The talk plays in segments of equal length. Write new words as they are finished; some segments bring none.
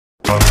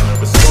I don't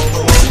ever slow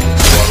up,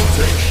 no I don't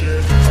take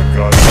shit. I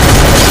got it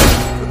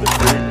for the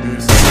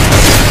greatness.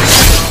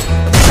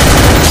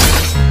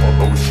 I'll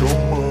always show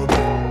up.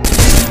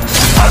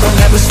 I don't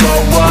ever slow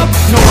up,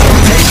 no I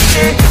don't take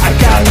shit. I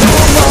got no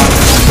love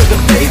for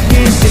the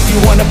fakeness. If you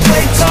wanna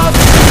play tough,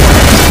 you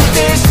wanna hate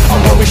this,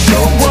 I'll always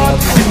show up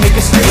and make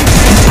a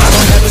statement. I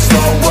don't ever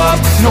slow up,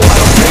 no I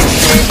don't take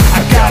shit.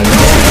 I got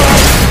no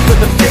love for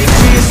the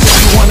fakeness.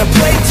 If you wanna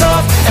play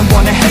tough and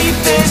wanna hate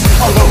this,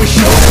 I'll always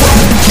show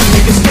up and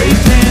make a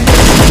statement.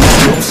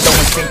 So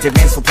instinctive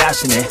and so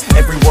passionate,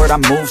 every word I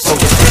move so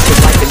distinctive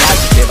like an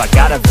adjective. I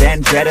got a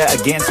vendetta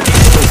against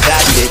people who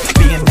value it,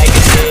 being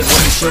negative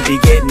when you should be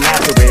getting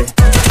after it.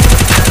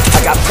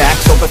 I got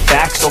facts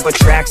over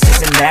tracks,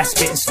 isn't that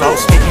spitting slow,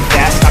 speaking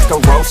fast, I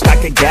could roast, I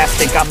could gas,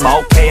 think I'm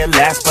okay at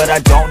last, but I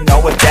don't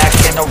know if that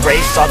can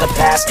erase all the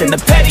past and the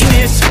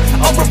pettiness,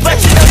 a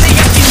reflection of the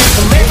emptiness,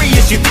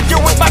 hilarious, you think you're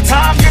with my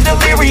time, you're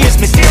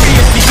delirious,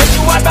 mysterious, because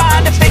you hide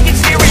behind a fake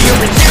exterior,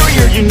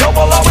 interior, you know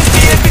I'll always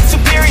be a bit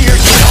superior,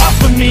 get off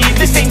of me,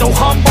 this ain't no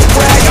humble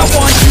brag, I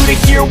want you to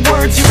hear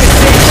words, you can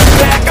take them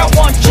back, I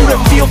want you to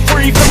feel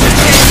free from the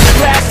chains that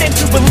last, and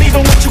to believe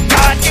in what you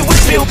got, it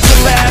was built to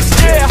last,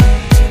 yeah.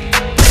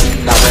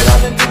 Now that I've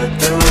been put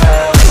through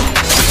hell,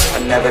 I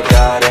never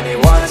got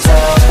anyone's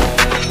help,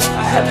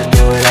 I had to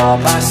do it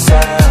all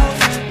myself.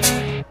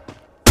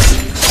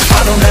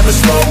 I don't ever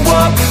slow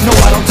up, no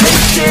I don't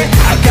take shit.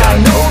 I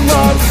got no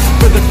love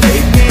for the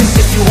fakeness.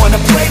 If you wanna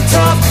play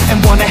tough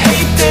and wanna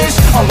hate this,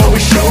 I'll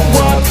always show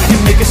up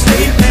and make a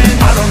statement.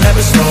 I don't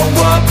ever slow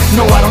up,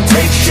 no I don't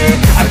take shit.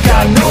 I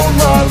got no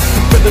love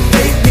for the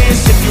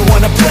fakeness. If you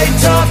wanna play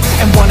tough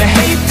and wanna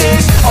hate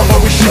this, I'll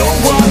always show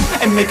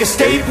up and make a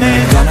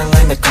statement. Gonna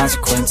learn the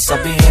consequence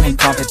of being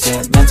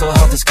incompetent. Mental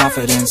health is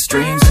confidence,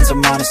 dreams into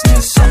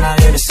modestness. I'm not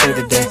here to save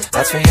the day,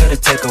 that's for you to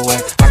take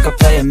away. I could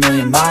play a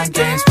million mind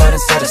games, but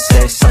instead of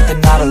say something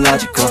not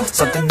illogical,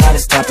 something that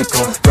is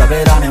topical. Rub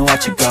it on and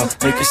watch it go,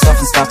 make yourself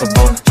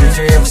unstoppable. Dreams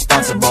are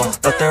irresponsible,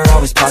 but they're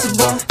always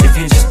possible. If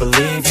you just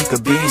believe, you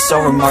could be so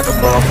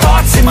remarkable.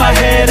 Thoughts in my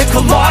head, a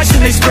collage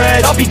and they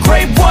spread. I'll be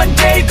great one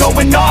day,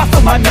 going off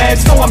of my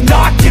meds. No, I'm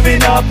not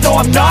giving up, no,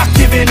 I'm not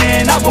giving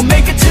in. I will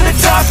make it to the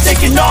top,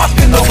 taking off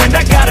in the wind.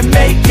 I gotta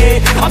make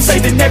it, I'm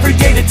saving every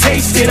day to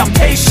taste it. I'm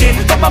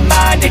patient, but my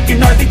mind, it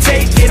can hardly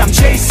take it. I'm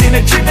chasing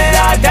a dream that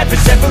I've had for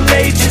several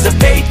ages, a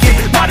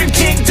vacant modern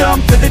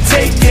kingdom for the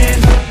taking.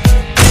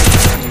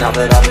 Now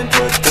that I've been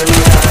put through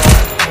hell,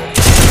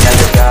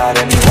 never got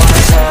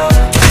anyone's help,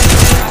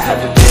 I had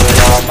to do it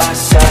all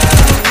myself.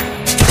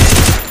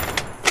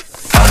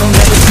 I don't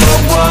ever slow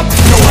up,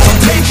 no I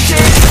don't take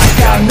shit. I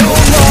got no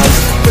love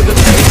for the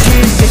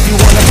fakeness. If you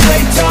wanna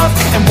play tough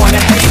and wanna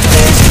hate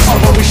this,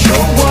 I'll always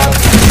show up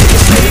and make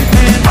a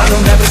statement. I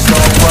don't ever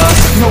slow up,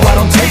 no I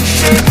don't take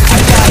shit. I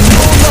got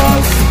no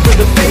love for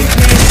the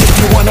fakeness. If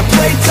you wanna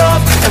play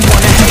tough and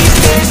wanna hate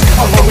this,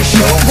 I'll always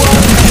show up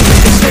and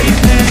make a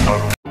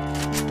statement.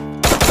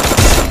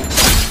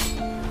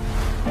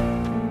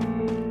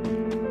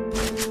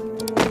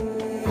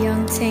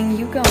 Young Ting,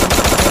 you going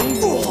crazy.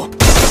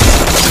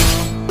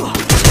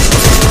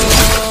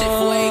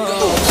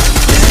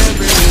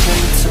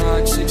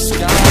 Toxic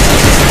skies,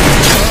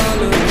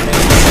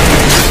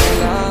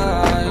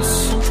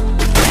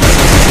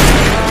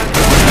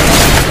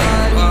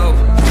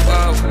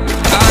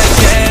 I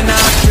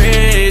cannot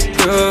breathe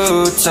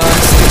through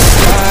toxic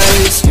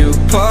skies. You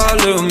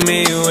pollute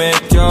me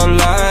with your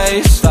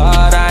lies.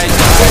 Thought I'd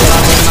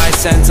die with my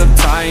sense of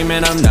time,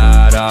 and I'm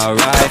not alright.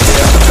 I'm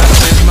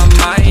trapped in my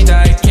mind, I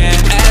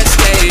can't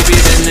escape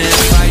even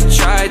if I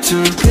try to.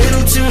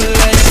 Little too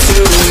late,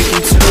 too weak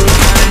and too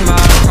kind.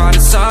 My heart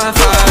is on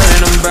fire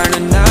and I'm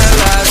burning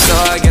alive, so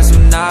I guess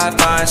I'm not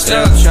fine.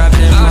 Still trapped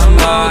in my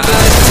mind.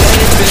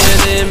 I've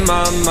been in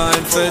my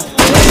mind for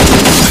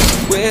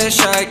days. Wish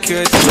I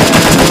could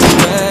get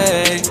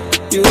away.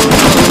 You know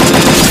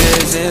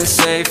it isn't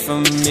safe for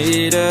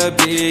me to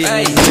be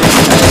in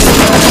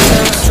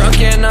this. Drunk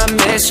and I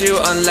miss you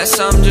unless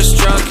I'm just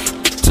drunk.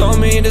 Told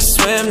me to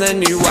swim,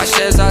 then you watched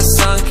as I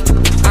sunk.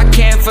 I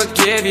can't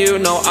forgive you,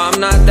 no I'm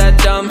not that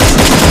dumb.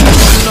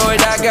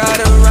 Annoyed I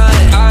gotta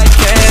run, I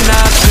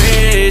cannot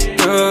breathe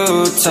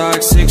through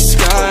toxic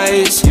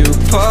skies. You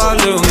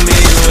pollute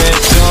me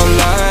with your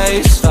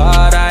lies.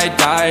 Thought I'd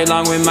die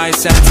along with my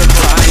sense of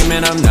time,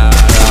 and I'm not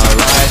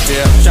alright.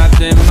 Feel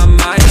trapped in my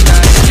mind,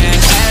 I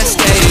can't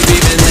escape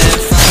even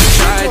if I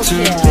try to.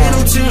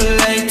 Little too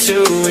late,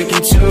 too weak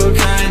and too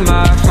kind.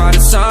 My heart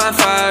is on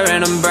fire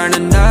and I'm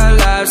burning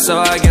alive, so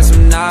I guess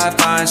I'm not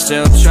fine.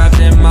 Still trapped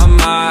in my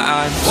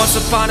mind. Once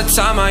upon a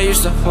time I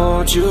used to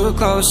hold you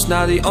close.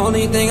 Now the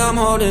only thing I'm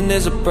holding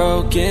is a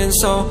broken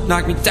soul.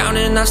 Knock me down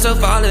and I'm still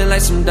falling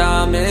like some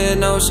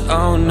dominoes.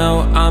 Oh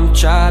no, I'm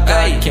trapped,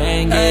 I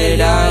can't get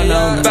out,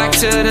 no. Back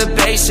to the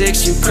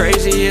basics, you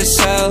crazy as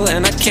hell,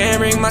 and I can't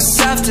bring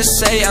myself to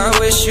say I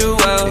wish you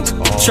well.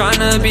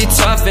 Tryna be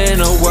tough in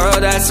a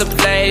world that's a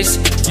place.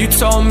 You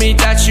told me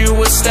that you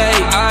would stay.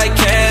 I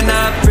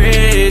cannot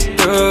breathe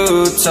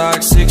through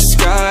toxic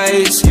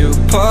skies. You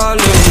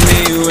pollute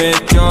me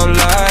with your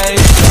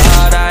lies.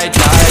 Thought I'd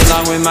die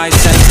along with my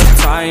sense of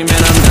time,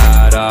 and I'm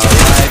not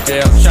alright.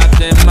 Feel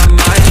trapped in my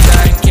mind,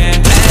 I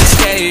can't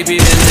escape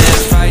even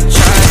if I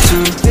try to.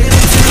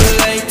 Little too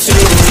late,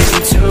 too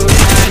easy to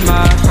find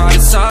my heart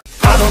is on.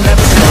 I don't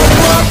ever slow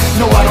up,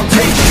 no I don't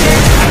take shit.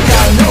 I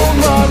got no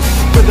love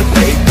for the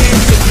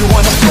fakeness. If you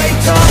wanna play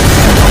tough,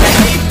 you wanna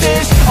hate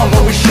this, I'll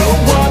always show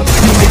up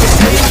and make a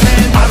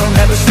statement. I don't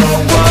ever slow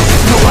up,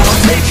 no I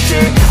don't take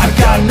shit. I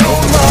got no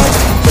love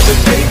for the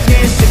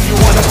fakeness. If you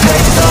wanna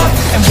play tough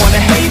and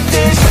wanna hate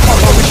this,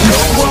 I'll always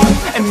show up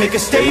and make a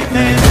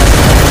statement.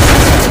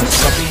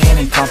 Stop being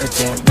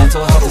incompetent,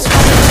 mental health is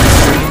competence.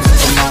 Dreams and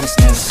some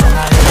honestness, I'm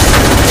not here to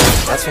say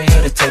that's for you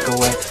to take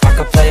away. I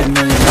could play a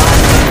million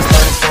mind games,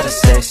 but instead I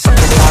say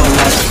something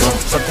biological,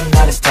 something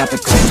that is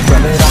topical.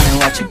 Rub it on and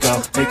watch it go,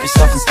 make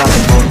yourself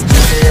unstoppable.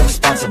 You're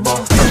irresponsible,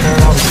 but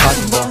they're always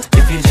possible.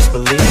 If you just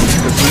believe,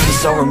 your beauty is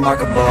so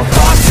remarkable.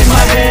 Thoughts in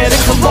my head, a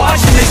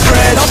collage in this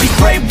thread. I'll be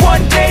great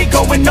one day,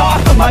 going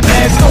off of my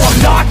meds. No, I'm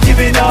not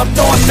giving up,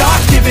 no, I'm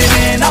not giving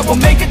in. I will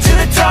make it to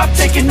the top,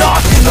 taking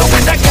off in the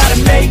wind. I gotta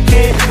make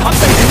it, I'm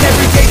saving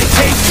every day to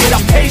taste it.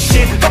 I'm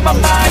patient, but my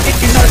mind, it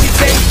can hardly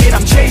take it.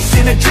 I'm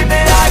chasing a dream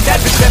that I've had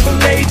for several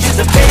ages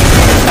of pain.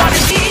 It's not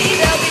an easy